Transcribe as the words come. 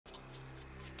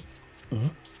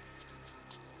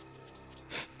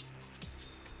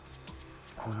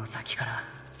この先から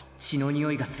血の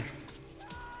匂いがする。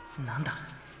なんだ、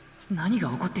何が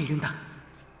起こっているんだ。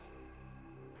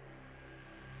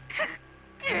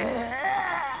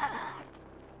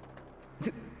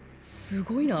す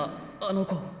ごいな、あの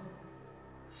子。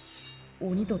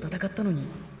鬼と戦ったのに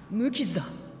無傷だ。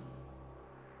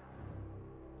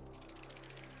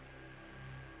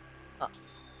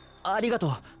ありがと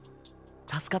う。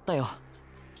助かったよ。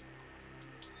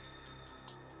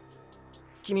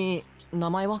君、名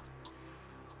前は？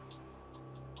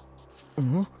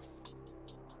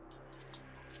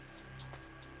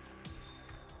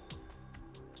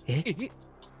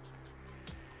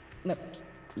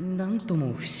なんと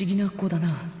も不思議な子だな。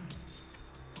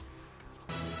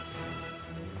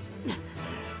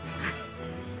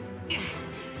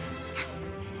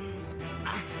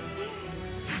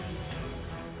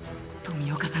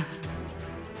富岡さん。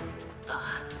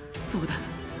そうだ、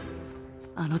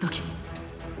あの時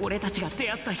俺たちが出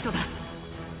会った人だ。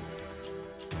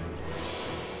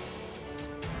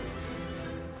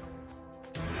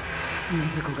禰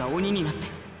豆子が鬼になって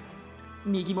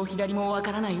右も左もわ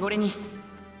からない俺に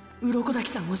鱗滝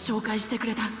さんを紹介してく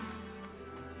れた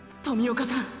富岡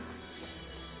さん。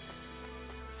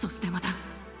そしてまた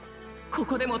こ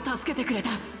こでも助けてくれた。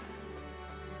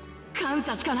感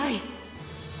謝しかない。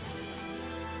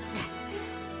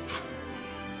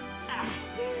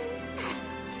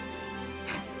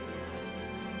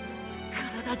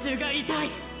体中が痛い、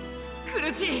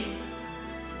苦しい、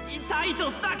痛いと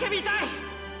叫びたい。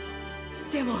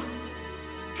でも我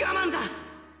慢だ。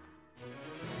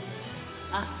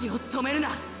足を止めるな、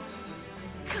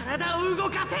体を動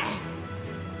かせ。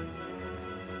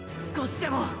少しで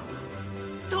も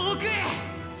遠くへ。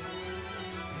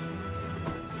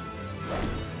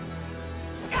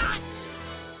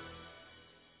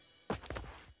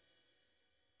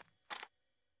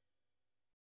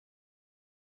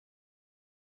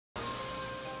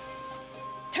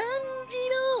炭治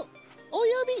郎お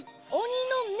よび鬼の禰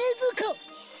豆子、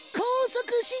拘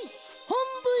束し本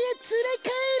部へ連れ帰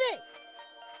れ。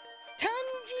炭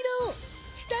治郎、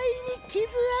額に傷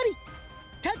あり、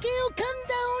竹を噛ん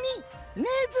だ鬼禰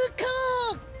豆子。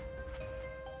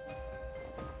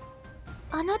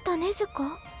あなた禰豆子？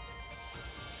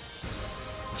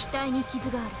額に傷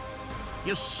がある。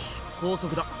よし、拘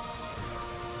束だ。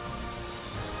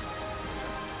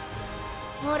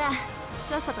ほら、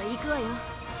さっさと行くわよ。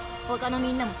他の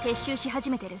みんなも撤収し始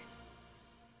めてる。